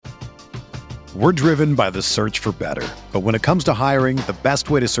We're driven by the search for better. But when it comes to hiring, the best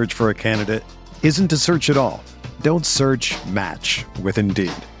way to search for a candidate isn't to search at all. Don't search, match with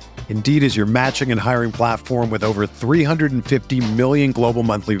Indeed. Indeed is your matching and hiring platform with over 350 million global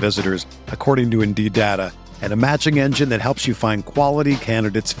monthly visitors, according to Indeed data, and a matching engine that helps you find quality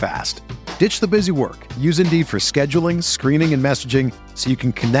candidates fast. Ditch the busy work. Use Indeed for scheduling, screening, and messaging so you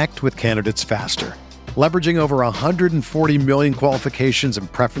can connect with candidates faster. Leveraging over 140 million qualifications and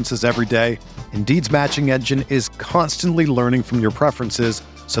preferences every day, Indeed's matching engine is constantly learning from your preferences,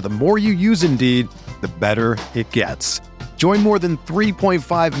 so the more you use Indeed, the better it gets. Join more than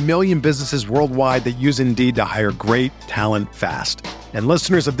 3.5 million businesses worldwide that use Indeed to hire great talent fast. And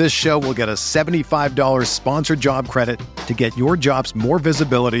listeners of this show will get a $75 sponsored job credit to get your jobs more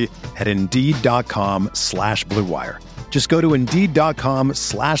visibility at Indeed.com/Blue Wire. Just go to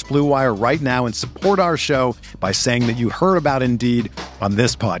Indeed.com/Blue Wire right now and support our show by saying that you heard about Indeed on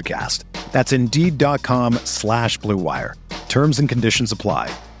this podcast. That's Indeed.com/Blue Wire. Terms and conditions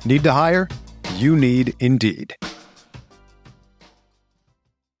apply. Need to hire? You need Indeed.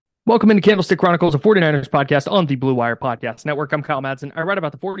 Welcome into Candlestick Chronicles, a 49ers podcast on the Blue Wire Podcast Network. I'm Kyle Madsen. I write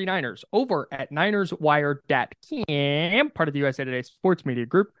about the 49ers over at NinersWire.com, part of the USA Today Sports Media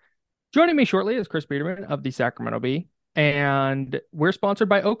Group. Joining me shortly is Chris Biederman of the Sacramento Bee, and we're sponsored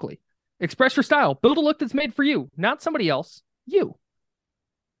by Oakley. Express your style. Build a look that's made for you, not somebody else. You.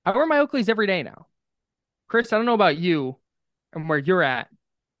 I wear my Oakleys every day now. Chris, I don't know about you and where you're at,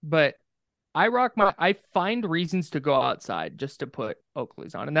 but I find reasons to go outside just to put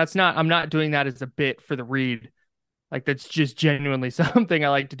Oakleys on. And I'm not doing that as a bit for the read. Like, that's just genuinely something I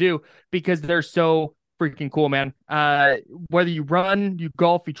like to do because they're so freaking cool, man. Whether you run, you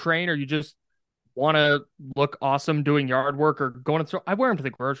golf, you train, or you just want to look awesome doing yard work or going to the store, I wear them to the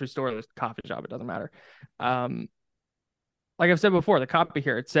grocery store or the coffee shop. It doesn't matter. Like I've said before, the copy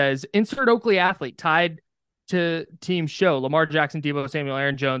here, it says, insert Oakley athlete tied to team show. Lamar Jackson, Deebo Samuel,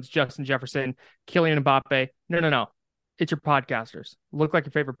 Aaron Jones, Justin Jefferson, Kylian Mbappe. No. It's your podcasters. Look like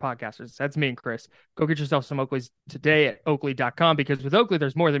your favorite podcasters. That's me and Chris. Go get yourself some Oakleys today at Oakley.com because with Oakley,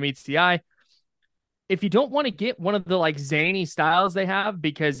 there's more than meets the eye. If you don't want to get one of the like zany styles they have,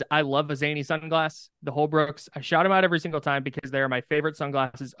 because I love a zany sunglass, the Holbrooks, I shout them out every single time because they are my favorite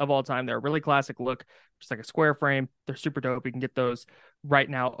sunglasses of all time. They're a really classic look, just like a square frame. They're super dope. You can get those right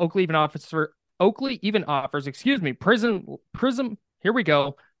now. Oakley even offers Prism. Here we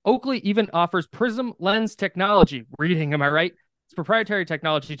go. Oakley even offers Prism lens technology. Reading, am I right? It's proprietary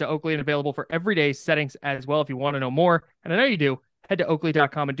technology to Oakley and available for everyday settings as well. If you want to know more, and I know you do, head to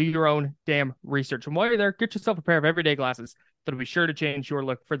Oakley.com and do your own damn research. And while you're there, get yourself a pair of everyday glasses that'll be sure to change your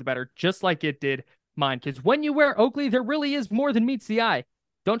look for the better, just like it did mine. Because when you wear Oakley, there really is more than meets the eye.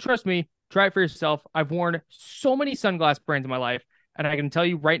 Don't trust me. Try it for yourself. I've worn so many sunglass brands in my life, and I can tell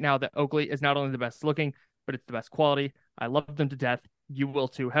you right now that Oakley is not only the best looking, but it's the best quality. I love them to death. You will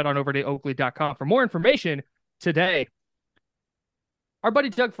too. Head on over to Oakley.com for more information today. Our buddy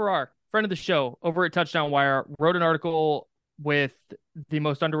Doug Farrar, friend of the show over at Touchdown Wire, wrote an article with the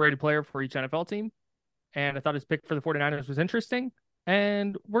most underrated player for each NFL team. And I thought his pick for the 49ers was interesting.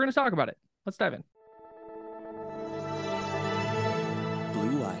 And we're going to talk about it. Let's dive in.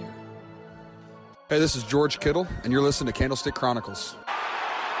 Blue Wire. Hey, this is George Kittle, and you're listening to Candlestick Chronicles.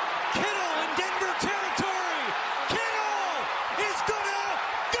 Kittle in Denver territory. Kittle is gonna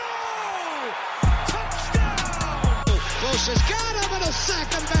go. Touchdown. Bosa's got him and a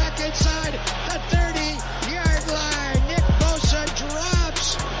sack him back inside the 30-yard line. Nick Bosa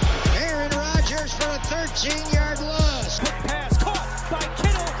drops. Aaron Rodgers for a 13-yard loss. Quick pass caught by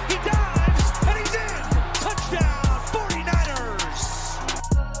Kittle. He dives and he's in. Touchdown 49ers.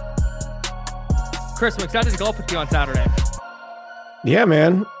 Chris, I'm excited to golf with you on Saturday. Yeah,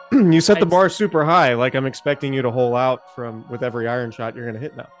 man. You set the bar super high. Like, I'm expecting you to hole out with every iron shot you're going to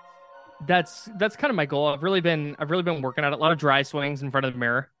hit now. That's kind of my goal. I've really been working at it. A lot of dry swings in front of the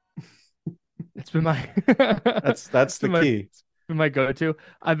mirror. It's been my that's the key. It's been my go-to.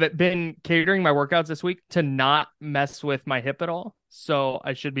 I've been catering my workouts this week to not mess with my hip at all, so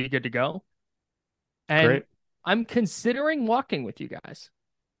I should be good to go. And Great. I'm considering walking with you guys.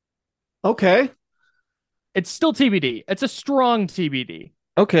 Okay. It's still TBD. It's a strong TBD.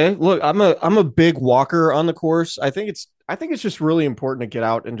 Okay. Look, I'm a big walker on the course. I think it's just really important to get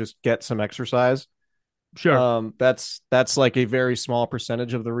out and just get some exercise. Sure. That's like a very small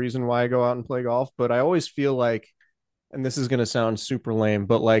percentage of the reason why I go out and play golf, but I always feel like, and this is going to sound super lame,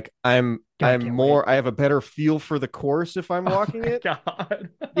 but like I have a better feel for the course if I'm walking it. God.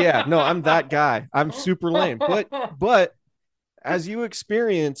 Yeah, no, I'm that guy. I'm super lame. But as you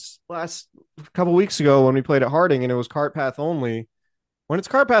experienced last couple weeks ago when we played at Harding and it was cart path only, When it's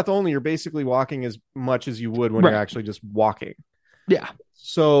cart path only, you're basically walking as much as you would when Right. you're actually just walking. Yeah.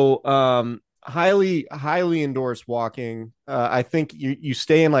 So highly endorse walking. I think you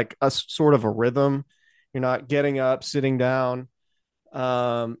stay in like a sort of a rhythm. You're not getting up, sitting down.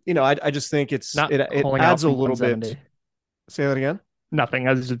 I just think it Pulling out adds a from little 170. bit. Say that again. Nothing.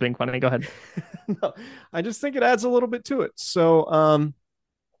 I was just being funny. Go ahead. No, I just think it adds a little bit to it. So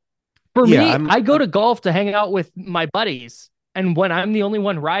For me, yeah, I go to golf to hang out with my buddies. And when I'm the only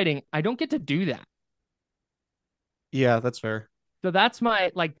one riding, I don't get to do that. yeah, that's fair. So that's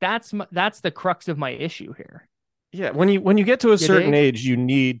the crux of my issue here. Yeah, when you get to a certain dig? age, you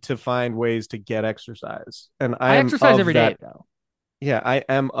need to find ways to get exercise. And I am exercise of every day, that, though. Yeah, I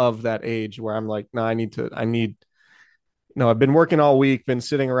am of that age where I'm like, no, I've been working all week, been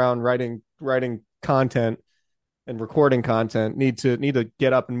sitting around writing content and recording content. Need to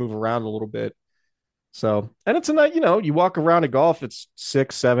get up and move around a little bit. So, and it's a night, you walk around at golf, it's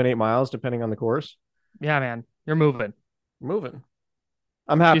 6, 7, 8 miles, depending on the course. Yeah, man. You're moving. Moving.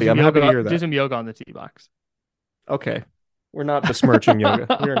 I'm happy. I'm happy to hear that. Do some yoga on the tee box. Okay. We're not besmirching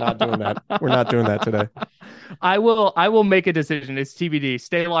yoga. We are not doing that. We're not doing that today. I will make a decision. It's TBD.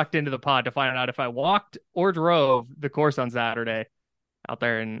 Stay locked into the pod to find out if I walked or drove the course on Saturday out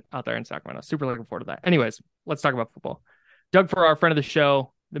there in Sacramento. Super looking forward to that. Anyways, let's talk about football. Doug Farrar, friend of the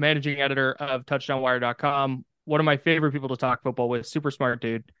show, the managing editor of touchdownwire.com, one of my favorite people to talk football with, super smart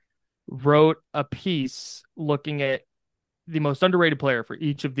dude, wrote a piece looking at the most underrated player for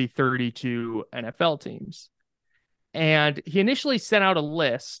each of the 32 NFL teams. And he initially sent out a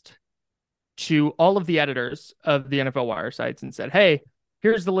list to all of the editors of the NFL Wire sites and said, hey,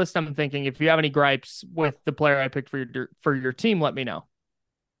 here's the list I'm thinking. If you have any gripes with the player I picked for your team, let me know.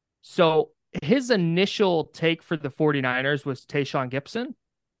 So his initial take for the 49ers was Tayshaun Gibson.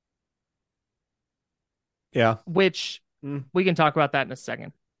 Yeah. Which we can talk about that in a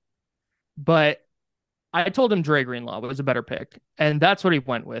second. But I told him Dre Greenlaw was a better pick, and that's what he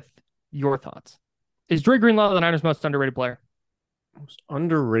went with. Your thoughts? Is Dre Greenlaw the Niners' most underrated player? Most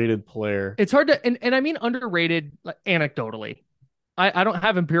underrated player. It's hard to, and I mean underrated anecdotally. I don't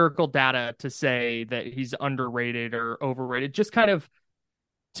have empirical data to say that he's underrated or overrated. Just kind of,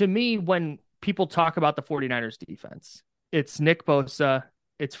 to me, when people talk about the 49ers defense, it's Nick Bosa,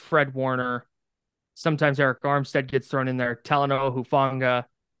 it's Fred Warner. Sometimes Eric Armstead gets thrown in there. Talanoa Hufanga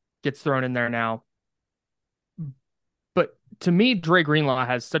gets thrown in there now. But to me, Dre Greenlaw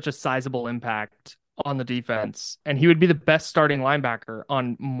has such a sizable impact on the defense, and he would be the best starting linebacker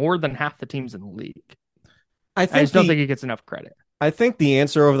on more than half the teams in the league. I just don't think he gets enough credit. I think the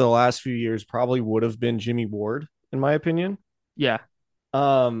answer over the last few years probably would have been Jimmy Ward, in my opinion. Yeah.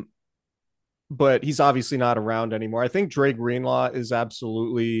 But he's obviously not around anymore. I think Dre Greenlaw is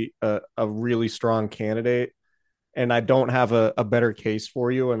absolutely a really strong candidate, and I don't have a better case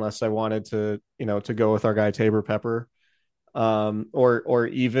for you unless I wanted to go with our guy Tabor Pepper, or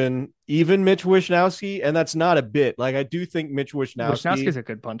even Mitch Wishnowsky, and that's not a bit. Like, I do think Mitch Wishnowsky is a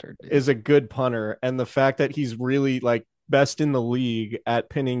good punter. Dude. Is a good punter, and the fact that he's really like best in the league at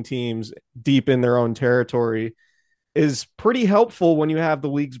pinning teams deep in their own territory is pretty helpful when you have the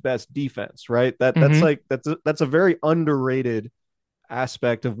league's best defense, right? That's a very underrated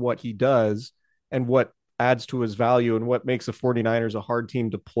aspect of what he does and what adds to his value and what makes the 49ers a hard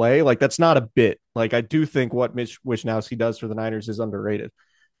team to play. Like, that's not a bit. Like, I do think what Mitch Wishnowsky does for the Niners is underrated.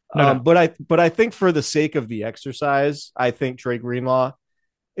 No. But I think for the sake of the exercise, I think Dre Greenlaw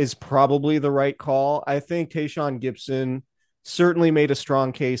is probably the right call. I think Tayshaun Gibson certainly made a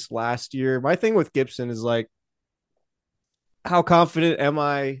strong case last year. My thing with Gibson is like, how confident am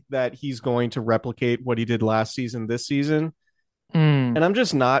I that he's going to replicate what he did last season this season? And I'm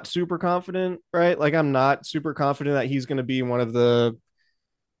just not super confident, right? Like, I'm not super confident that he's going to be one of the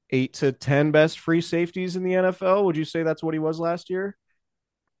 8 to 10 best free safeties in the NFL. Would you say that's what he was last year?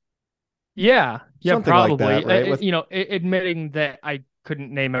 Yeah, Something probably. Like that, right? Admitting that I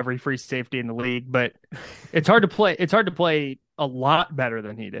couldn't name every free safety in the league, but it's hard to play. It's hard to play a lot better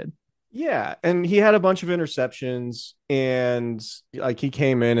than he did. Yeah, and he had a bunch of interceptions, and like, he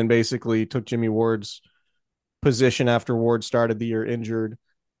came in and basically took Jimmy Ward's position after Ward started the year injured.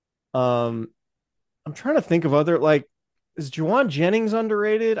 I'm trying to think of other, like, is Juwan Jennings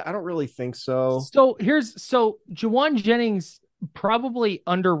underrated? I don't really think so. So Juwan Jennings probably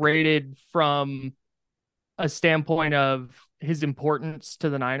underrated from a standpoint of his importance to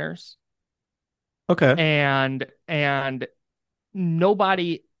the Niners. Okay. And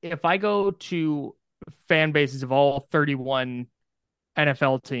nobody, if I go to fan bases of all 31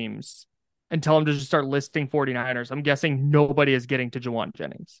 NFL teams and tell them to just start listing 49ers, I'm guessing nobody is getting to Juwan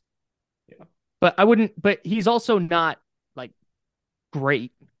Jennings. Yeah. But he's also not like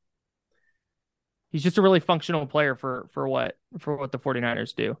great. He's just a really functional player for what the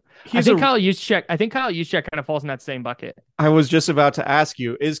 49ers do. Kyle Juszczyk kind of falls in that same bucket. I was just about to ask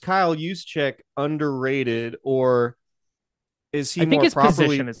you, is Kyle Juszczyk underrated, or is he more properly...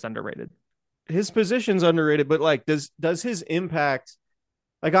 position is underrated. His position's underrated, but like does his impact,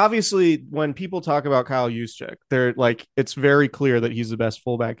 like, obviously when people talk about Kyle Juszczyk, they're like, it's very clear that he's the best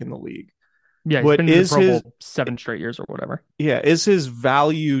fullback in the league. Yeah, he's been in the Pro Bowl 7 straight years or whatever. Yeah, is his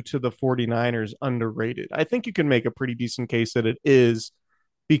value to the 49ers underrated? I think you can make a pretty decent case that it is,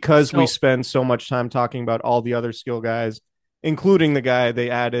 because we spend so much time talking about all the other skill guys, including the guy they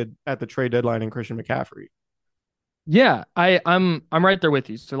added at the trade deadline in Christian McCaffrey. Yeah, I'm right there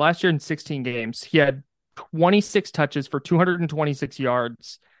with you. So last year in 16 games, he had 26 touches for 226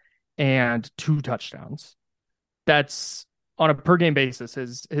 yards and 2 touchdowns. That's, on a per game basis,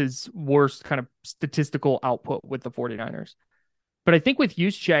 his worst kind of statistical output with the 49ers. But I think with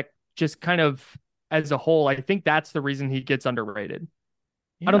Juszczyk, just kind of as a whole, I think that's the reason he gets underrated.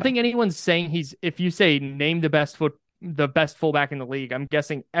 Yeah. I don't think anyone's saying if you say name the best fullback in the league, I'm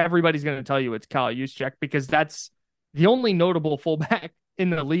guessing everybody's going to tell you it's Kyle Juszczyk, because that's the only notable fullback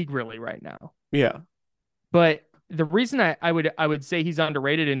in the league really right now. Yeah. But the reason I would say he's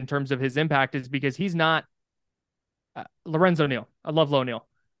underrated in terms of his impact is because he's not Lorenzo Neal. I love Lo Neal.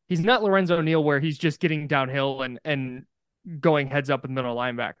 He's not Lorenzo Neal where he's just getting downhill and going heads up with middle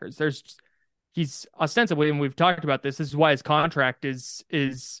linebackers. He's ostensibly, and we've talked about this is why his contract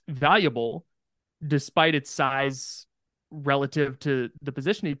is valuable despite its size relative to the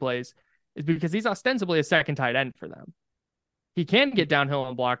position he plays, is because he's ostensibly a second tight end for them. He can get downhill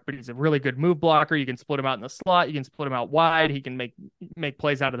and block, but he's a really good move blocker. You can split him out in the slot. You can split him out wide. He can make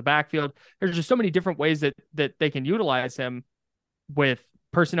plays out of the backfield. There's just so many different ways that they can utilize him with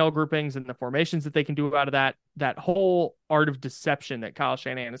personnel groupings and the formations that they can do out of that whole art of deception that Kyle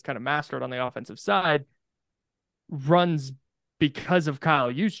Shanahan has kind of mastered on the offensive side runs because of Kyle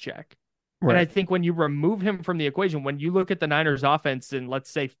Juszczyk. Right. And I think when you remove him from the equation, when you look at the Niners offense in,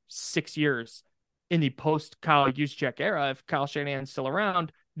 let's say, 6 years, in the post-Kyle Juszczyk era, if Kyle Shanahan's still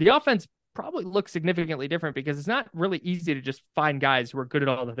around, the offense probably looks significantly different, because it's not really easy to just find guys who are good at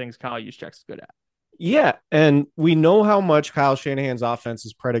all the things Kyle Juszczyk's good at. Yeah, and we know how much Kyle Shanahan's offense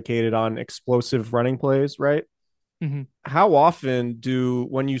is predicated on explosive running plays, right? Mm-hmm. How often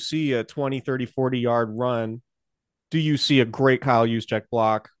when you see a 20, 30, 40-yard run, do you see a great Kyle Juszczyk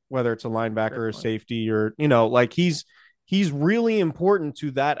block, whether it's a linebacker or safety, or, like he's really important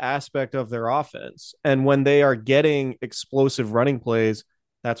to that aspect of their offense. And when they are getting explosive running plays,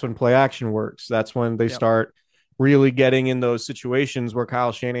 that's when play action works. That's when they start really getting in those situations where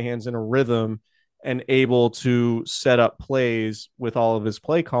Kyle Shanahan's in a rhythm and able to set up plays with all of his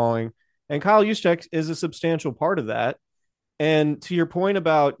play calling. And Kyle Juszczyk is a substantial part of that. And to your point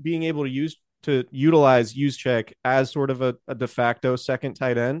about being able to utilize Juszczyk as sort of a de facto second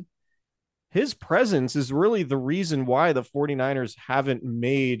tight end, his presence is really the reason why the 49ers haven't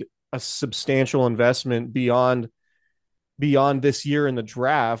made a substantial investment beyond this year in the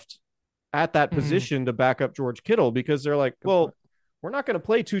draft at that position to back up George Kittle, because they're like, well, we're not going to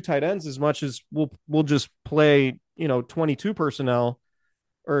play 2 tight ends as much as we'll just play, 22 personnel,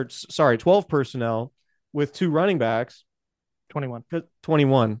 or 12 personnel with 2 running backs. 21.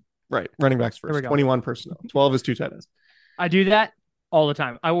 Right. Running backs first. 21 personnel. 12 is 2 tight ends. I do that all the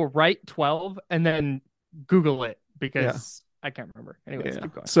time. I will write 12 and then Google it because I can't remember. Anyways,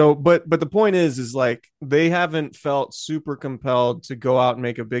 keep going. So, but the point is like, they haven't felt super compelled to go out and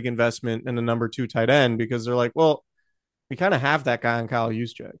make a big investment in the number 2 tight end, because they're like, well, we kind of have that guy on Kyle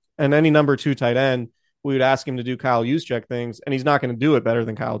Juszczyk, and any number 2 tight end, we would ask him to do Kyle Juszczyk things, and he's not going to do it better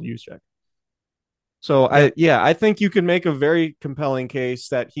than Kyle Juszczyk. So I think you can make a very compelling case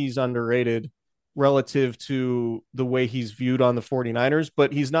that he's underrated relative to the way he's viewed on the 49ers,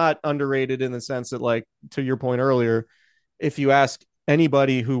 but he's not underrated in the sense that, like, to your point earlier, if you ask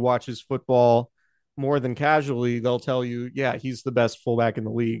anybody who watches football more than casually, they'll tell you, yeah, he's the best fullback in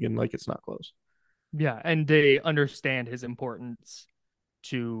the league, and like, it's not close. Yeah, and they understand his importance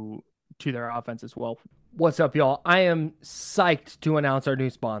to their offense as well. What's up, y'all? I am psyched to announce our new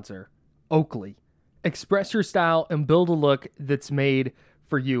sponsor, Oakley. Express your style and build a look that's made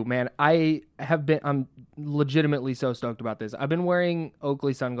for you, man. I'm legitimately so stoked about this. I've been wearing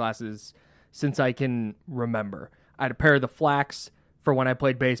Oakley sunglasses since I can remember. I had a pair of the Flax for when I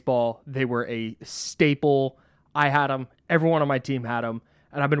played baseball. They were a staple. I had them. Everyone on my team had them.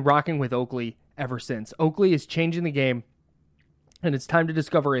 And I've been rocking with Oakley ever since. Oakley is changing the game, and it's time to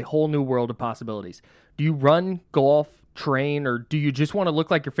discover a whole new world of possibilities. Do you run, golf, train, or do you just want to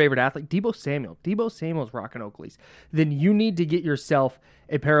look like your favorite athlete? Deebo Samuel's rocking Oakleys. Then you need to get yourself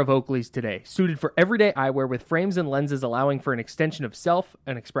a pair of Oakleys today, suited for everyday eyewear with frames and lenses allowing for an extension of self,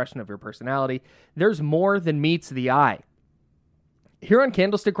 an expression of your personality. There's more than meets the eye. Here on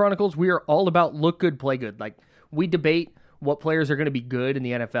Candlestick Chronicles, we are all about look good, play good. Like, we debate what players are going to be good in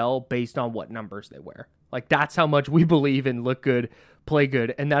the NFL based on what numbers they wear. Like, that's how much we believe in look good, play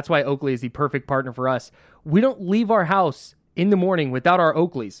good. And that's why Oakley is the perfect partner for us. We don't leave our house in the morning without our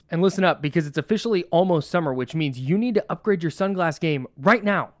Oakleys. And listen up, because it's officially almost summer, which means you need to upgrade your sunglass game right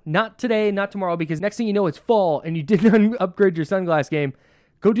now. Not today, not tomorrow, because next thing you know, it's fall and you didn't upgrade your sunglass game.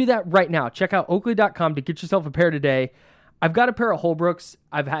 Go do that right now. Check out Oakley.com to get yourself a pair today. I've got a pair of Holbrooks.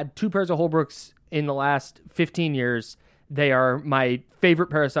 I've had 2 pairs of Holbrooks in the last 15 years. They are my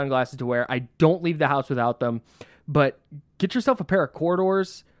favorite pair of sunglasses to wear. I don't leave the house without them. But get yourself a pair of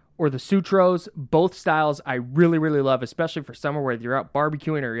Corridors or the Sutros. Both styles I really, really love, especially for summer where you're out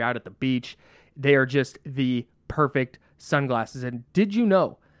barbecuing or you're out at the beach. They are just the perfect sunglasses. And did you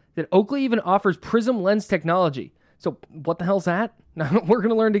know that Oakley even offers prism lens technology? So what the hell's that? We're going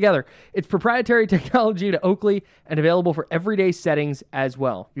to learn together. It's proprietary technology to Oakley and available for everyday settings as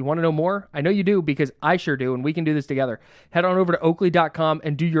well. If you want to know more, I know you do because I sure do, and we can do this together. Head on over to Oakley.com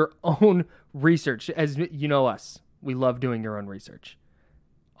and do your own research. As you know us, we love doing your own research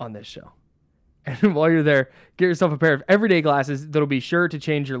on this show. And while you're there, get yourself a pair of everyday glasses that'll be sure to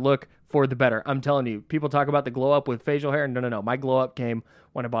change your look for the better. I'm telling you, people talk about the glow up with facial hair. No. My glow up came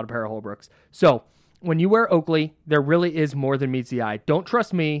when I bought a pair of Holbrooks. So when you wear Oakley, there really is more than meets the eye. Don't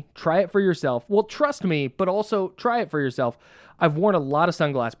trust me. Try it for yourself. Well, trust me, but also try it for yourself. I've worn a lot of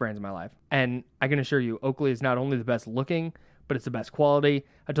sunglass brands in my life, and I can assure you, Oakley is not only the best looking, but it's the best quality.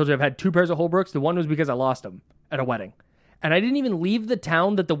 I told you I've had 2 pairs of Holbrooks. The one was because I lost them at a wedding. And I didn't even leave the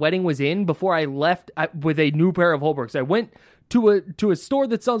town that the wedding was in before I left with a new pair of Holbrooks. I went to a store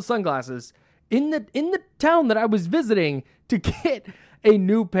that sells sunglasses in the town that I was visiting to get a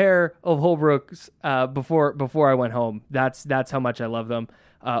new pair of Holbrooks before I went home. That's how much I love them.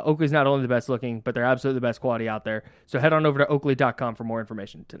 Oakley's not only the best looking, but they're absolutely the best quality out there. So head on over to Oakley.com for more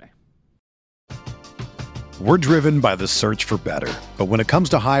information today. We're driven by the search for better. But when it comes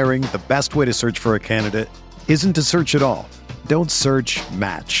to hiring, the best way to search for a candidate isn't to search at all. Don't search,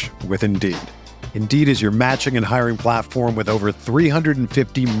 match with Indeed. Indeed is your matching and hiring platform with over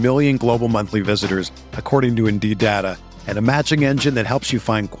 350 million global monthly visitors, according to Indeed data, and a matching engine that helps you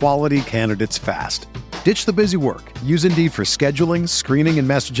find quality candidates fast. Ditch the busy work. Use Indeed for scheduling, screening, and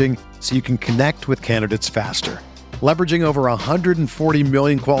messaging so you can connect with candidates faster. Leveraging over 140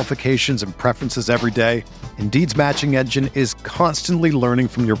 million qualifications and preferences every day, Indeed's matching engine is constantly learning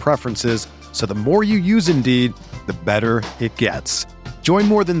from your preferences, so the more you use Indeed, the better it gets. Join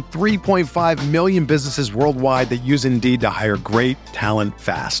more than 3.5 million businesses worldwide that use Indeed to hire great talent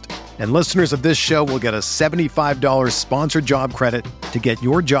fast. And listeners of this show will get a $75 sponsored job credit to get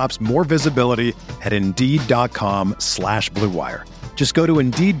your jobs more visibility at Indeed.com/Blue Wire. Just go to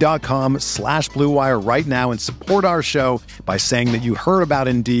Indeed.com/Blue Wire right now and support our show by saying that you heard about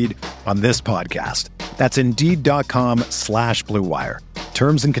Indeed on this podcast. That's Indeed.com/Blue Wire.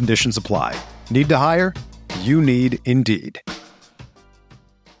 Terms and conditions apply. Need to hire? You need Indeed.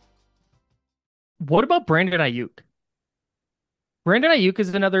 What about Brandon Ayuk? Brandon Ayuk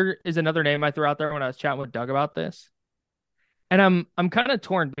is another name I threw out there when I was chatting with Doug about this. And I'm kind of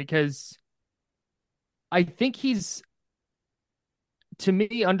torn because I think he's, to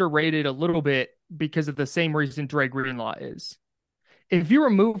me, underrated a little bit because of the same reason Dre Greenlaw is. If you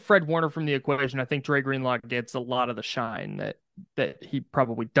remove Fred Warner from the equation, I think Dre Greenlaw gets a lot of the shine that he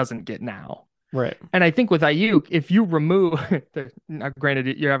probably doesn't get now. Right. And I think with Ayuk, if you remove,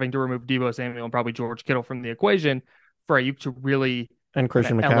 granted, you're having to remove Deebo Samuel and probably George Kittle from the equation for Ayuk to really and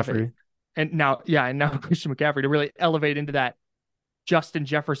Christian McCaffrey. Elevate. And now Christian McCaffrey to really elevate into that Justin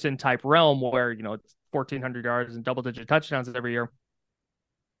Jefferson type realm where, it's 1,400 yards and double-digit touchdowns every year.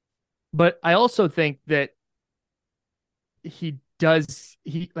 But I also think that he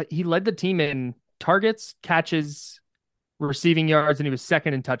led the team in targets, catches, receiving yards, and he was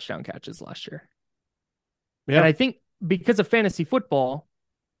second in touchdown catches last year. Yeah. And I think because of fantasy football,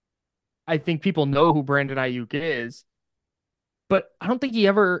 I think people know who Brandon Ayuk is, but I don't think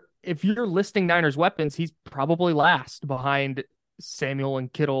if you're listing Niners weapons, he's probably last behind Samuel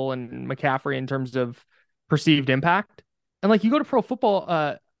and Kittle and McCaffrey in terms of perceived impact. And you go to Pro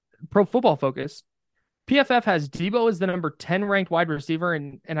Football Focus, PFF has Deebo as the number 10 ranked wide receiver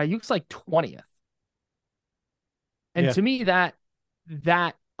and Ayuk's 20th. And to me, that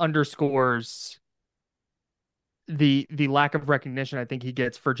underscores the lack of recognition I think he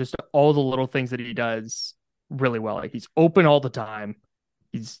gets for just all the little things that he does really well. Like, he's open all the time.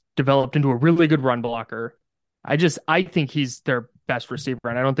 He's developed into a really good run blocker. I think he's their best receiver,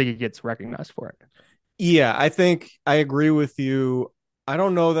 and I don't think he gets recognized for it. Yeah, I think I agree with you. I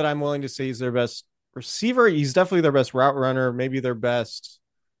don't know that I'm willing to say he's their best receiver. He's definitely their best route runner, maybe their best.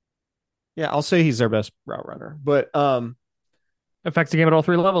 Yeah, I'll say he's their best route runner. But affects the game at all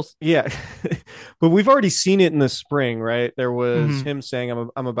three levels. Yeah. But we've already seen it in the spring, right? There was him saying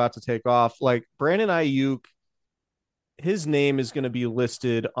I'm about to take off. Like, Brandon Ayuk, his name is going to be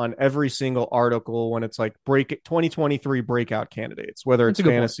listed on every single article when it's like 2023 breakout candidates, whether it's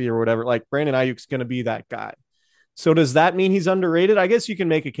fantasy or whatever. Like, Brandon Ayuk's going to be that guy. So does that mean he's underrated? I guess you can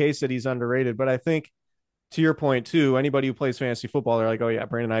make a case that he's underrated, but I think, to your point too, anybody who plays fantasy football, they're like, oh yeah,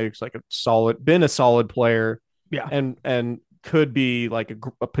 Brandon Ayuk's like been a solid player. Yeah. And could be like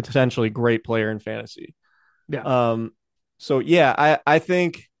a potentially great player in fantasy. Yeah. So yeah, I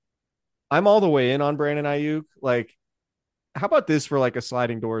think I'm all the way in on Brandon Ayuk. Like, how about this for like a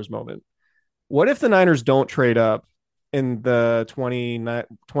sliding doors moment? What if the Niners don't trade up in the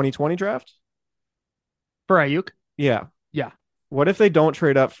 2020 draft? For Ayuk? Yeah. Yeah. What if they don't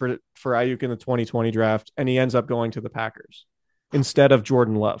trade up for Ayuk in the 2020 draft and he ends up going to the Packers instead of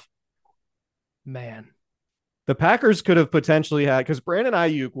Jordan Love? Man. The Packers could have potentially had, because Brandon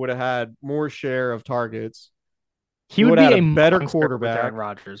Ayuk would have had more share of targets. He would be a better quarterback. Aaron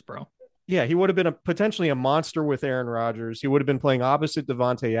Rodgers, bro. Yeah, he would have been potentially a monster with Aaron Rodgers. He would have been playing opposite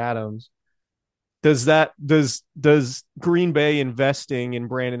Devontae Adams. Does Green Bay investing in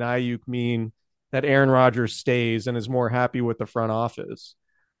Brandon Ayuk mean that Aaron Rodgers stays and is more happy with the front office?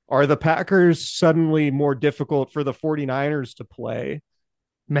 Are the Packers suddenly more difficult for the 49ers to play?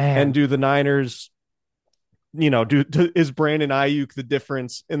 Man. And do the Niners, is Brandon Ayuk the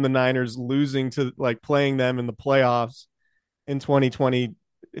difference in the Niners losing to, like, playing them in the playoffs in 2020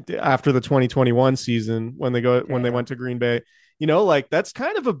 after the 2021 season when they went to Green Bay? Like, that's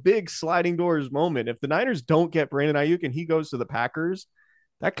kind of a big sliding doors moment. If the Niners don't get Brandon Ayuk and he goes to the Packers,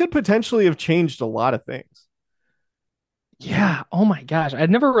 that could potentially have changed a lot of things. Yeah. Oh my gosh. I'd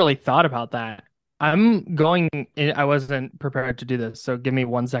never really thought about that. I wasn't prepared to do this, so give me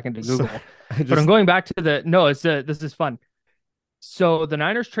 1 second to Google. But I'm going back to this is fun. So the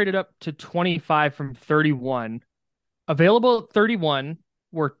Niners traded up to 25 from 31. Available at 31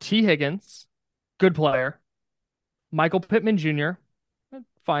 were T. Higgins, good player. Michael Pittman Jr.,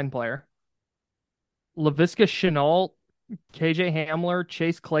 fine player. Laviska Shenault, KJ Hamler,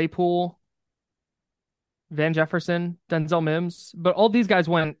 Chase Claypool, Van Jefferson, Denzel Mims. But all these guys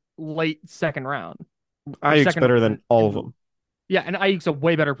went late second round. Ayuk's better than all of them. Yeah, and Ayuk's a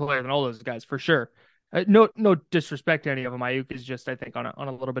way better player than all those guys for sure. No disrespect to any of them. Ayuk is just, I think, on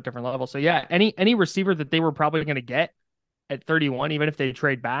a little bit different level. So yeah, any receiver that they were probably going to get at 31, even if they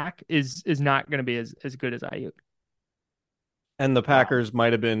trade back, is not going to be as good as Ayuk. And the Packers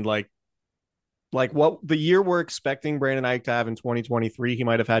might have been like what the year we're expecting Brandon Ayuk to have in 2023, he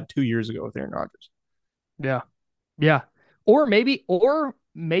might have had 2 years ago with Aaron Rodgers. Yeah. Yeah. Or maybe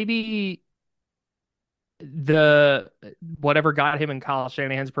the whatever got him in Kyle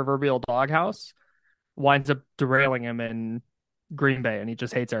Shanahan's proverbial doghouse winds up derailing him in Green Bay, and he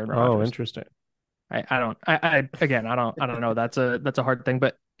just hates Aaron Rodgers. Oh, interesting. I don't know. That's a hard thing,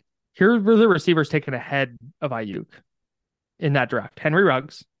 but here were the receivers taken ahead of Ayuk in that draft. Henry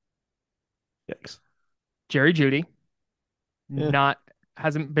Ruggs. Yikes. Jerry Jeudy. Yeah.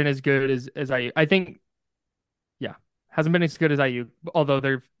 Hasn't been as good as Ayuk. I think, yeah, hasn't been as good as Ayuk, although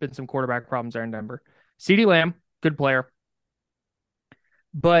there've been some quarterback problems there in Denver. CeeDee Lamb, good player.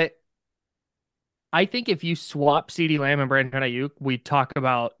 But I think if you swap CeeDee Lamb and Brandon Ayuk, we talk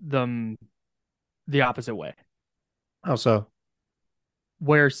about them the opposite way. How so?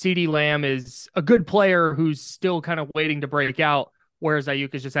 Where CeeDee Lamb is a good player who's still kind of waiting to break out, whereas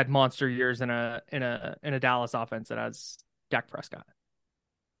Ayuk has just had monster years in a Dallas offense that has Dak Prescott.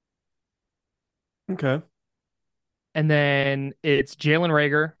 Okay. And then it's Jalen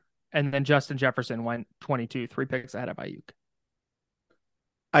Reagor, and then Justin Jefferson went 22, 3 picks ahead of Ayuk.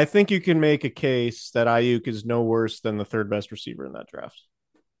 I think you can make a case that Ayuk is no worse than the third best receiver in that draft.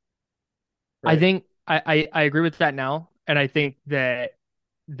 Right? I think I agree with that now. And I think that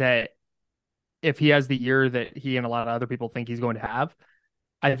if he has the year that he and a lot of other people think he's going to have,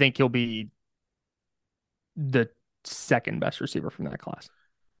 I think he'll be the second best receiver from that class.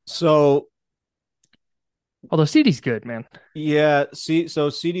 So, although CeeDee's good, man. Yeah, so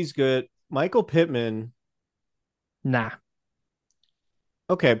CeeDee's good. Michael Pittman. Nah.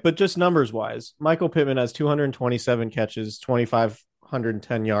 Okay, but just numbers wise, Michael Pittman has 227 catches,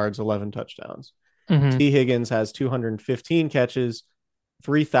 2,510 yards, 11 touchdowns. Mm-hmm. T. Higgins has 215 catches,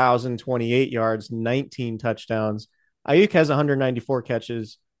 3,028 yards, 19 touchdowns. Ayuk has 194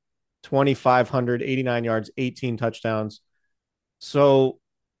 catches, 2,589 yards, 18 touchdowns. So,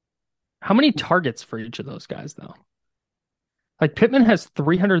 how many targets for each of those guys, though? Like Pittman has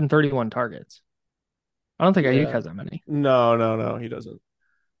 331 targets. I don't think Ayuk has that many. No, he doesn't.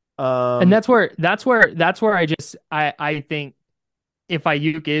 And that's where I think if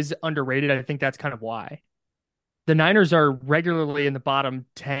Ayuk is underrated, I think that's kind of why. The Niners are regularly in the bottom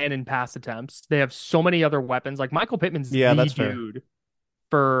 10 in pass attempts. They have so many other weapons. Like Michael Pittman's the dude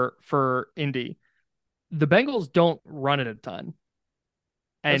for Indy. The Bengals don't run it a ton.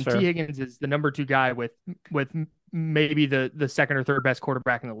 And T. Higgins is the number 2 guy with maybe the second or third best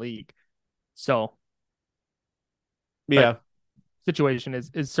quarterback in the league. So yeah, situation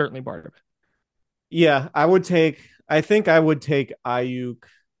is certainly part of it. Yeah, I think I would take Ayuk.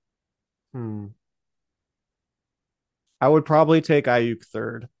 I would probably take Ayuk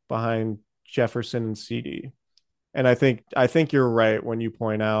third behind Jefferson and CD. And I think you're right when you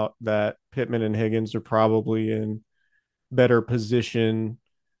point out that Pittman and Higgins are probably in better position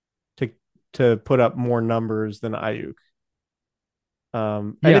to put up more numbers than Ayuk.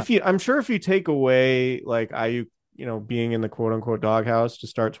 And I'm sure if you take away like Ayuk, being in the quote unquote doghouse to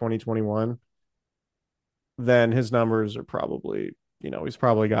start 2021, then his numbers are probably, he's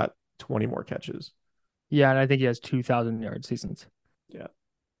probably got 20 more catches. Yeah, and I think he has 2,000-yard seasons. Yeah.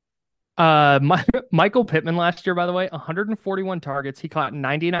 Michael Pittman last year, by the way, 141 targets. He caught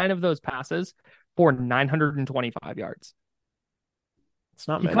 99 of those passes for 925 yards. It's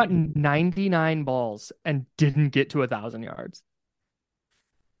not he many. Caught 99 balls and didn't get to 1,000 yards.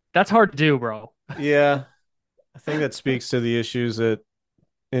 That's hard to do, bro. Yeah. I think that speaks to the issues that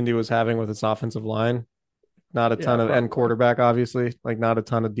Indy was having with its offensive line. Not a ton of end quarterback, obviously. Like, not a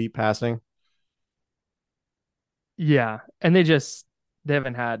ton of deep passing. Yeah. And they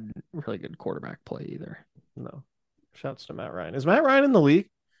haven't had really good quarterback play either. No. Shouts to Matt Ryan. Is Matt Ryan in the league?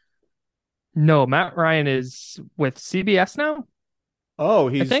 No, Matt Ryan is with CBS now. Oh,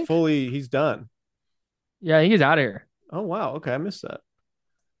 he's done. Yeah, he's out of here. Oh, wow. Okay, I missed that.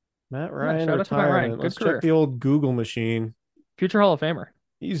 Matt Ryan retirement. Matt Ryan. Let's check the old Google machine. Future Hall of Famer.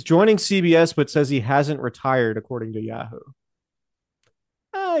 He's joining CBS, but says he hasn't retired, according to Yahoo.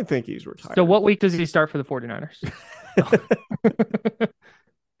 I think he's retired. So what week does he start for the 49ers?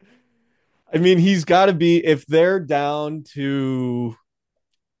 I mean, he's got to be, if they're down to,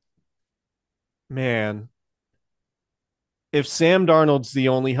 man, if Sam Darnold's the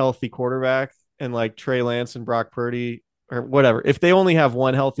only healthy quarterback and like Trey Lance and Brock Purdy or whatever, if they only have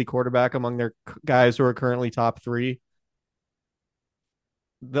one healthy quarterback among their guys who are currently top 3,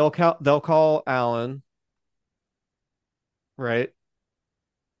 they'll call Allen, right?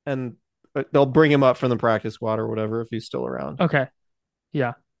 And they'll bring him up from the practice squad or whatever if he's still around. Okay.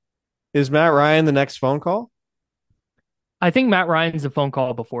 Yeah. Is Matt Ryan the next phone call? I think Matt Ryan's the phone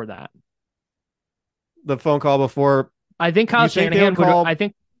call before that. The phone call before. I think Kyle Shanahan would. I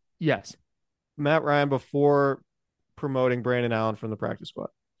think yes. Matt Ryan before promoting Brandon Allen from the practice squad.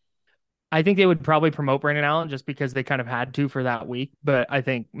 I think they would probably promote Brandon Allen just because they kind of had to for that week. But I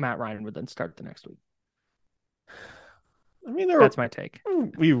think Matt Ryan would then start the next week. I mean, that's my take.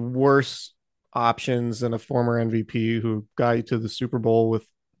 We worse options than a former MVP who got you to the Super Bowl with.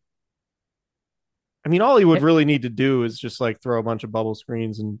 I mean, all he would really need to do is just like throw a bunch of bubble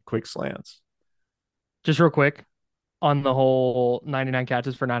screens and quick slants. Just real quick on the whole 99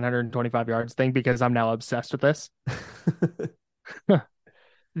 catches for 925 yards thing, because I'm now obsessed with this.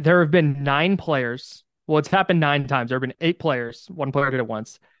 There have been 9 players. Well, it's happened 9 times. There have been 8 players. One player did it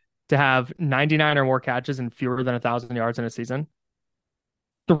once to have 99 or more catches and fewer than 1,000 yards in a season.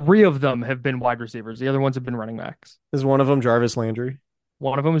 3 of them have been wide receivers. The other ones have been running backs. Is one of them Jarvis Landry?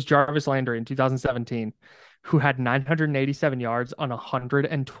 One of them was Jarvis Landry in 2017, who had 987 yards on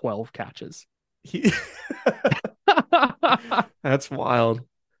 112 catches. That's wild.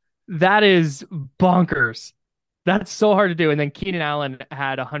 That is bonkers. That's so hard to do. And then Keenan Allen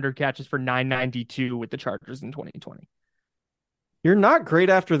had 100 catches for 992 with the Chargers in 2020. You're not great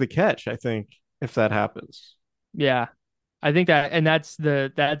after the catch, I think, if that happens. Yeah. I think that, and that's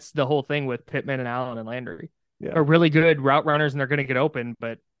the whole thing with Pittman and Allen and Landry. Yeah. Are really good route runners and they're going to get open,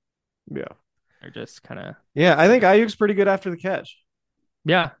 but yeah, they're just kind of. Yeah, I think Ayuk's pretty good after the catch.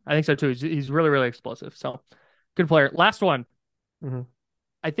 Yeah, I think so too. He's really, really explosive. So good player. Last one. Mm-hmm.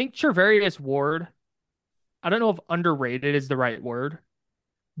 I think Charvarius Ward, I don't know if underrated is the right word,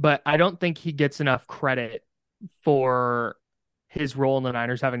 but I don't think he gets enough credit for his role in the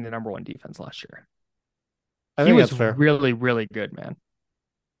Niners having the number 1 defense last year. I think he was that's fair. Really, really good, man.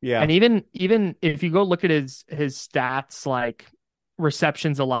 Yeah. And even if you go look at his stats, like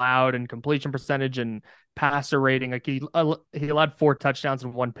receptions allowed and completion percentage and passer rating. Like he allowed 4 touchdowns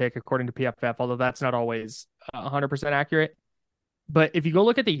and 1 pick according to PFF, although that's not always 100% accurate. But if you go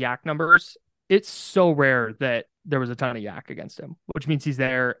look at the yak numbers, it's so rare that there was a ton of yak against him, which means he's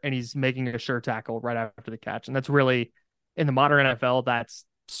there and he's making a sure tackle right after the catch. And that's really, in the modern NFL, that's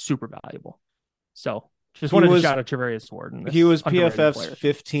super valuable. So just wanted to shout out Charvarius Ward. He was PFF's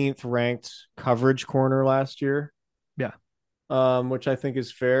 15th ranked coverage corner last year. Yeah. Which I think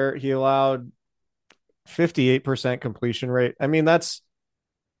is fair. He allowed 58% completion rate. I mean, that's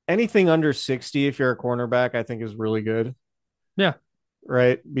anything under 60 if you're a cornerback, I think is really good. Yeah.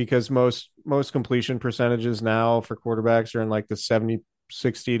 Right. Because most completion percentages now for quarterbacks are in like the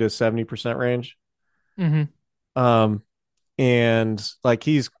 60 to 70% range. Mm-hmm. And like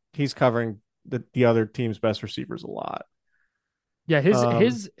he's covering the other team's best receivers a lot. Yeah,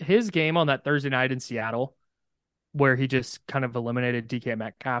 his game on that Thursday night in Seattle, where he just kind of eliminated DK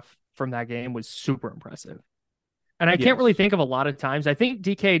Metcalf from that game, was super impressive. And I can't really think of a lot of times. I think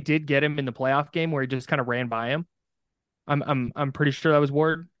DK did get him in the playoff game where he just kind of ran by him. I'm pretty sure that was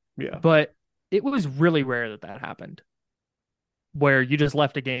Ward. Yeah. But it was really rare that happened, where you just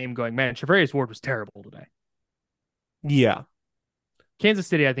left a game going, man, Charvarius Ward was terrible today. Yeah. Kansas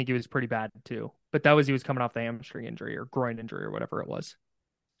City, I think he was pretty bad too. But he was coming off the hamstring injury or groin injury or whatever it was.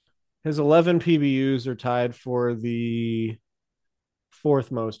 His 11 PBUs are tied for the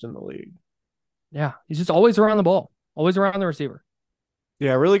 4th most in the league. Yeah, he's just always around the ball, always around the receiver.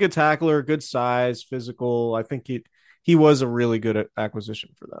 Yeah, really good tackler, good size, physical. I think he was a really good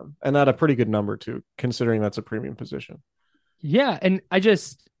acquisition for them, and at a pretty good number too, considering that's a premium position. Yeah, and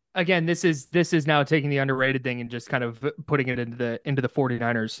again, this is now taking the underrated thing and just kind of putting it into the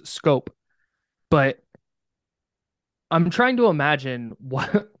 49ers scope. But I'm trying to imagine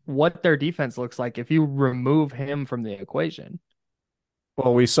what their defense looks like if you remove him from the equation.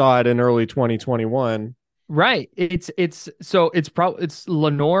 Well, we saw it in early 2021. Right. It's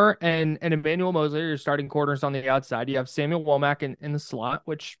Lenore and Emmanuel Mosley, your starting corners on the outside. You have Samuel Womack in the slot,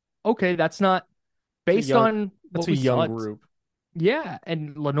 which, okay, that's not based on that's a young group. Yeah,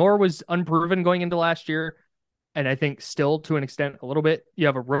 and Lenore was unproven going into last year, and I think still to an extent a little bit. You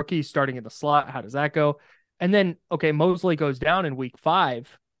have a rookie starting in the slot. How does that go? And then, okay, Mosley goes down in week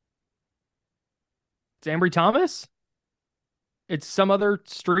 5. It's Ambry Thomas. It's some other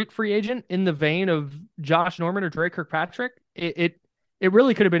street free agent in the vein of Josh Norman or Dre Kirkpatrick. It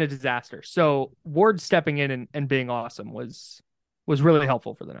really could have been a disaster. So Ward stepping in and being awesome was really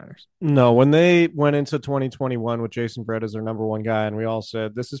helpful for the Niners. No, when they went into 2021 with Jason Brett as their number 1 guy, and we all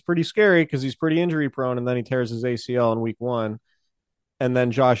said, this is pretty scary because he's pretty injury prone, and then he tears his ACL in week 1. And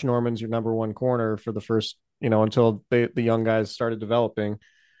then Josh Norman's your number 1 corner for the first, until the young guys started developing.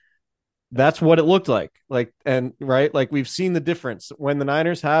 That's what it looked like. Right? Like we've seen the difference when the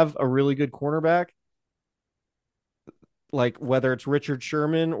Niners have a really good cornerback, like whether it's Richard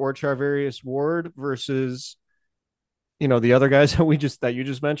Sherman or Charvarius Ward versus the other guys that you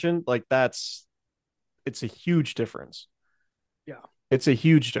just mentioned, like it's a huge difference. Yeah. It's a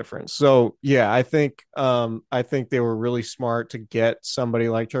huge difference. So yeah, I think they were really smart to get somebody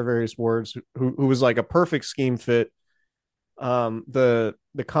like Charvarius Ward who was like a perfect scheme fit. The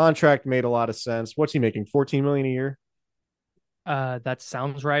contract made a lot of sense. What's he making? $14 million a year? That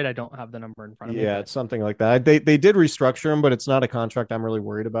sounds right. I don't have the number in front of me. Yeah, it's something like that. They did restructure him, but it's not a contract I'm really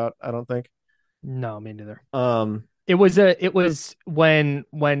worried about, I don't think. No, me neither. It was when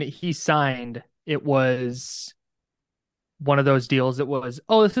he signed, it was one of those deals that was,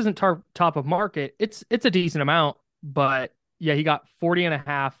 this isn't top of market. It's a decent amount, but yeah, he got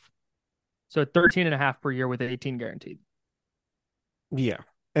 40.5, so 13.5 per year with 18 guaranteed. Yeah.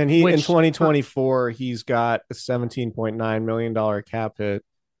 And in 2024, he's got a $17.9 million cap hit.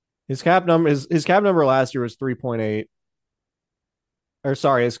 His cap number last year was 3.8. Or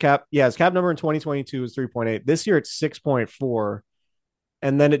sorry, his cap number in 2022 was 3.8. This year it's 6.4.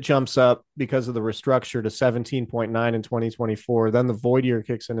 And then it jumps up because of the restructure to 17.9 in 2024. Then the void year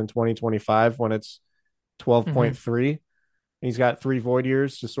kicks in 2025 when it's 12.3. Mm-hmm. He's got 3 void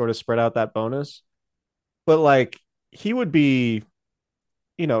years to sort of spread out that bonus. But like he would be,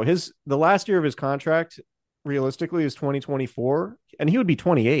 the last year of his contract realistically is 2024, and he would be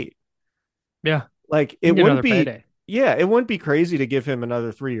 28. Yeah. Like it wouldn't be payday. Yeah, it wouldn't be crazy to give him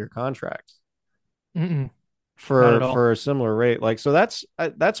another 3-year contract. Mm-mm. For a similar rate. Like, so that's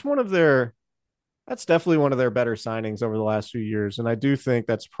definitely one of their better signings over the last few years. And I do think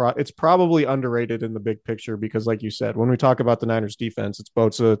it's probably underrated in the big picture because like you said, when we talk about the Niners defense, it's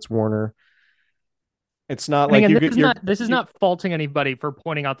Bosa, it's Warner, It's not And like again, you're this is not faulting anybody for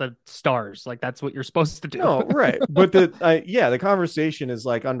pointing out the stars. Like that's what you're supposed to do. no, right. But the conversation is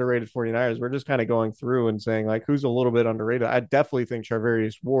like underrated 49ers. We're just kind of going through and saying like who's a little bit underrated. I definitely think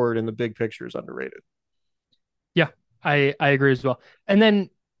Charvarius Ward in the big picture is underrated. Yeah, I agree as well. And then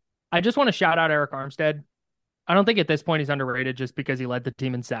I just want to shout out Eric Armstead. I don't think at this point he's underrated just because he led the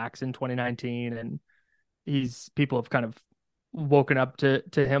team in sacks in 2019 and people have kind of woken up to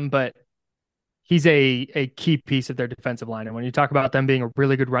him, but he's a key piece of their defensive line. And when you talk about them being a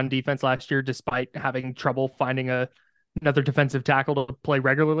really good run defense last year, despite having trouble finding another defensive tackle to play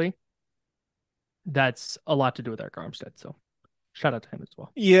regularly, that's a lot to do with Eric Armstead. So shout out to him as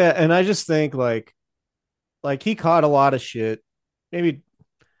well. Yeah, and I just think like he caught a lot of shit. Maybe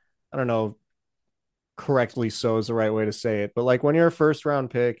I don't know correctly so is the right way to say it, but like when you're a first round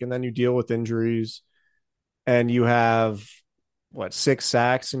pick and then you deal with injuries and you have 6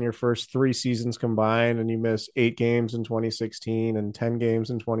 sacks in your first 3 seasons combined and you miss 8 games in 2016 and 10 games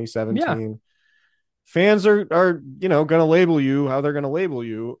in 2017. Yeah. Fans are going to label you how they're going to label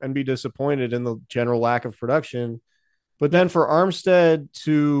you and be disappointed in the general lack of production. But then for Armstead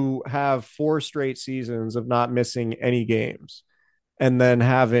to have 4 straight seasons of not missing any games and then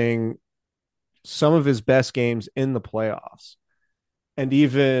having some of his best games in the playoffs, and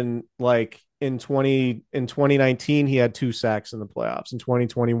even like in 2019 he had 2 sacks in the playoffs. In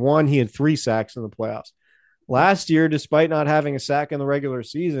 2021 he had 3 sacks in the playoffs. Last year, despite not having a sack in the regular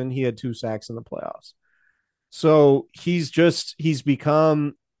season, he had 2 sacks in the playoffs. So he's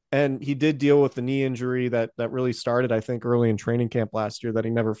become, and he did deal with the knee injury that really started, I think, early in training camp last year that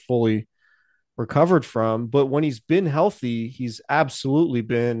he never fully recovered from. But when he's been healthy, he's absolutely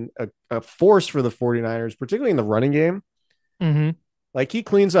been a force for the 49ers, particularly in the running game. Mm-hmm. Like he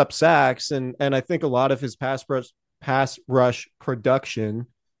cleans up sacks, and I think a lot of his pass rush production,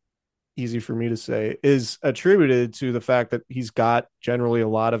 easy for me to say, is attributed to the fact that he's got generally a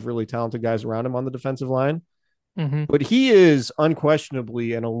lot of really talented guys around him on the defensive line. Mm-hmm. But he is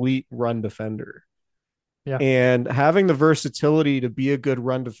unquestionably an elite run defender. Yeah. And having the versatility to be a good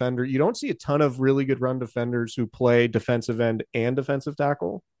run defender, you don't see a ton of really good run defenders who play defensive end and defensive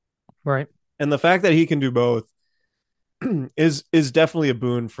tackle. Right. And the fact that he can do both is definitely a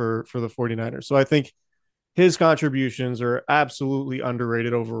boon for the 49ers. So I think his contributions are absolutely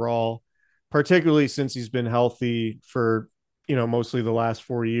underrated overall, particularly since he's been healthy for, mostly the last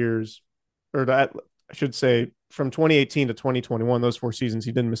 4 years, or that I should say from 2018 to 2021, those 4 seasons,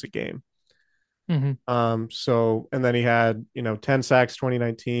 he didn't miss a game. Mm-hmm. So, and then he had, 10 sacks,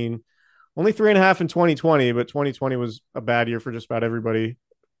 2019, only 3.5 in 2020, but 2020 was a bad year for just about everybody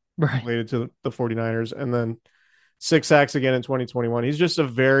related to the 49ers. And then 6 sacks again in 2021. He's just a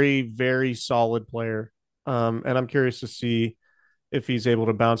very, very solid player. And I'm curious to see if he's able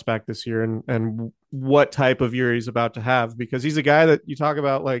to bounce back this year and what type of year he's about to have, because he's a guy that you talk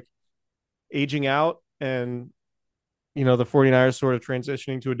about like aging out and, the 49ers sort of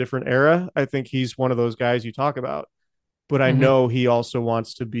transitioning to a different era. I think he's one of those guys you talk about, but I know he also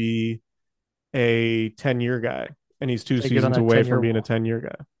wants to be a 10-year guy, and he's 2 seasons away from being a 10-year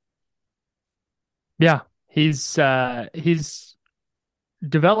guy. Yeah. He's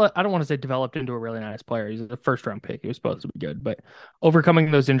developed. I don't want to say developed into a really nice player. He's a first round pick. He was supposed to be good, but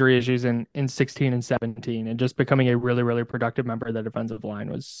overcoming those injury issues in 16 and 17 and just becoming a really, really productive member of the defensive line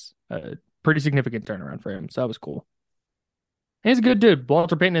was a pretty significant turnaround for him. So that was cool. And he's a good dude.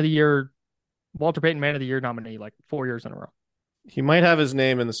 Walter Payton Man of the Year nominee, like 4 years in a row. He might have his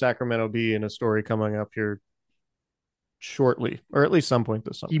name in the Sacramento Bee in a story coming up here shortly, or at least some point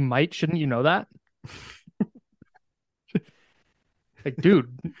this summer. He might. Shouldn't you know that? Like,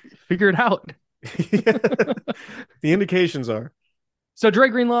 dude, figure it out. The indications are. So Dre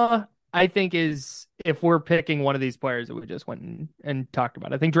Greenlaw, I think, is, if we're picking one of these players that we just went and talked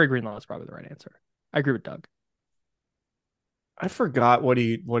about, I think Dre Greenlaw is probably the right answer. I agree with Doug. I forgot what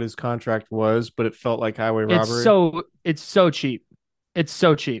his contract was, but it felt like highway robbery. It's so cheap. It's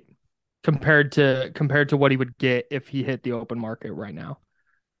so cheap compared to what he would get if he hit the open market right now.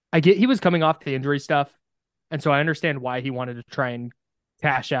 He was coming off the injury stuff, and so I understand why he wanted to try and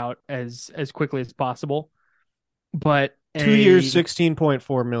cash out as quickly as possible. But 2 years,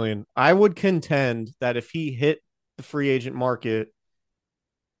 $16.4 million. I would contend that if he hit the free agent market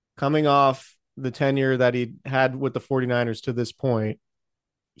coming off the tenure that he had with the 49ers to this point,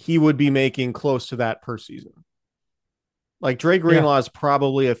 he would be making close to that per season. Like Dre Greenlaw is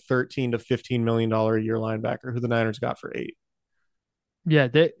probably a $13 to $15 million a year linebacker who the Niners got for $8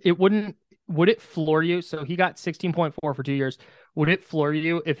 million. Yeah, would it floor you? So he got 16.4 for 2 years. Would it floor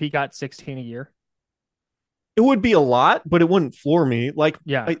you if he got 16 a year? It would be a lot, but it wouldn't floor me. Like,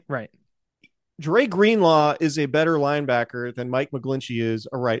 right. Dre Greenlaw is a better linebacker than Mike McGlinchey is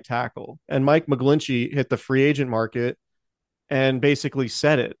a right tackle. And Mike McGlinchey hit the free agent market and basically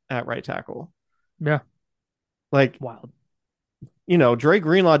set it at right tackle. Yeah. Like, wild. Dre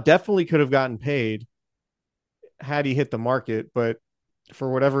Greenlaw definitely could have gotten paid had he hit the market, but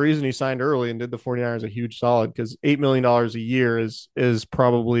for whatever reason, he signed early and did the 49ers a huge solid, because $8 million a year is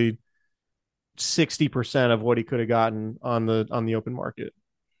probably 60% of what he could have gotten on the open market.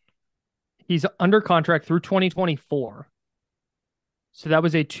 He's under contract through 2024. So that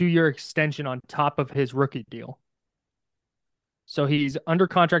was a 2-year extension on top of his rookie deal. So he's under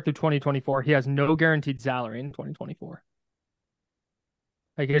contract through 2024. He has no guaranteed salary in 2024.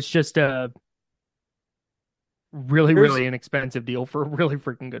 Like, it's just a really inexpensive deal for a really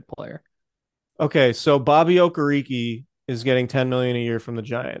freaking good player. Okay, so Bobby Okereke is getting $10 million a year from the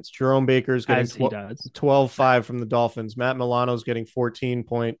Giants. Jerome Baker is getting 12.5 from the Dolphins. Matt Milano is getting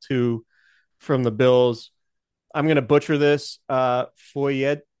 14.2 from the Bills. I'm going to butcher this.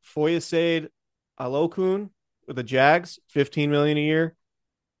 Foyesade Alokun with the Jags, $15 million a year.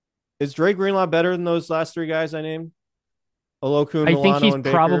 Is Dre Greenlaw better than those last three guys I named? Alokun, Milano, and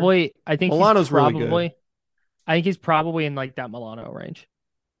Baker. Milano's really good. I think he's probably in like that Milano range.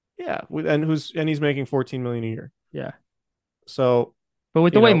 Yeah, and he's making $14 million a year. Yeah. So, but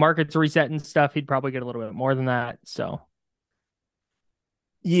with the way markets reset and stuff, he'd probably get a little bit more than that. So,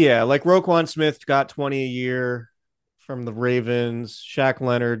 yeah, like Roquan Smith got 20 a year from the Ravens. Shaq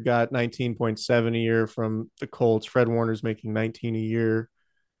Leonard got 19.7 a year from the Colts. Fred Warner's making 19 a year.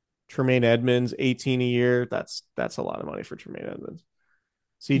 Tremaine Edmonds 18 a year. That's a lot of money for Tremaine Edmonds.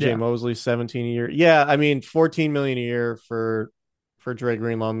 CJ Mosley 17 a year. Yeah, I mean $14 million a year for Dre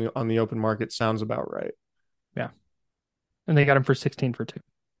Greenlaw on the open market sounds about right. Yeah, and they got him for 16 for 2,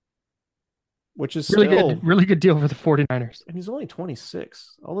 which is really good deal for the 49ers. And he's only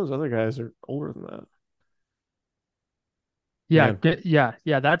 26. All those other guys are older than that.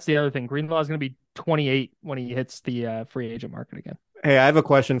 Yeah. That's the other thing. Greenlaw is going to be 28 when he hits the free agent market again. Hey, I have a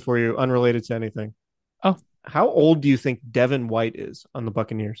question for you, unrelated to anything. Oh. How old do you think Devin White is on the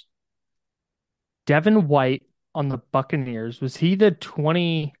Buccaneers? Devin White on the Buccaneers, was he the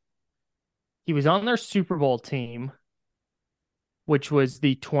 20? He was on their Super Bowl team, which was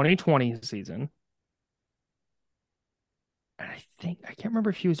the 2020 season. And I can't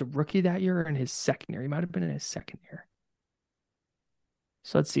remember if he was a rookie that year or in his second year. He might have been in his second year.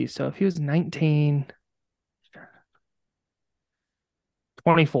 So let's see. So if he was 19,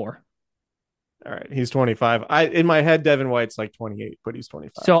 24. All right, he's 25. In my head, Devin White's like 28, but he's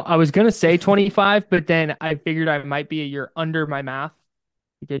 25. So I was gonna say 25, but then I figured I might be a year under my math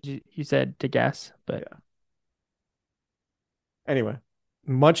because you said to guess. But yeah. Anyway,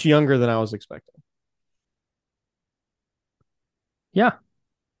 much younger than I was expecting. Yeah,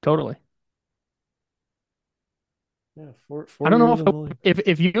 totally. Yeah, four I don't know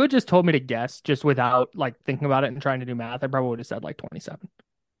if you had just told me to guess just without like thinking about it and trying to do math, I probably would have said like 27.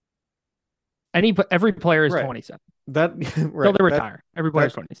 Every player is 27. That right. Until they retire. Every player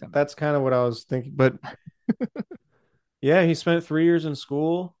is 27. That's kind of what I was thinking. But yeah, he spent 3 years in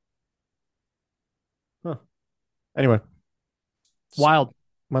school. Huh. Anyway. Wild.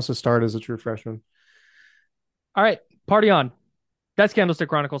 Must have started as a true freshman. All right. Party on. That's Candlestick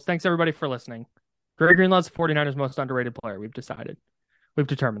Chronicles. Thanks everybody for listening. Dre Greenlaw's the 49ers' most underrated player. We've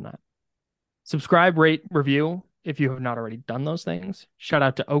determined that. Subscribe, rate, review if you have not already done those things. Shout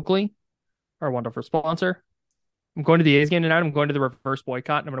out to Oakley, our wonderful sponsor. I'm going to the A's game tonight. I'm going to the reverse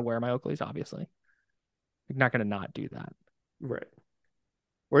boycott, and I'm going to wear my Oakleys, obviously. I'm not going to not do that. Right.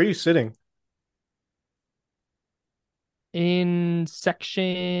 Where are you sitting? In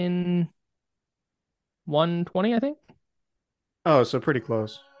section 120, I think. Oh, so pretty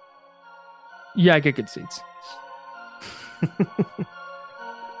close. Yeah, I get good seats.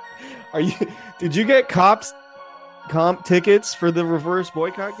 Did you get comp tickets for the reverse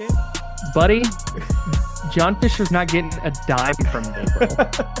boycott game? Buddy, John Fisher's not getting a dime from me, bro.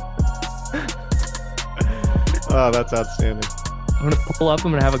 Oh, that's outstanding. I'm going to pull up.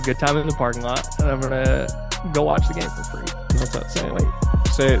 I'm going to have a good time in the parking lot, and I'm going to go watch the game for free. That's outstanding.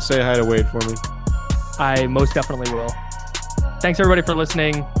 Say hi to Wade for me. I most definitely will. Thanks, everybody, for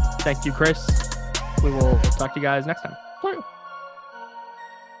listening. Thank you, Chris. We will talk to you guys next time.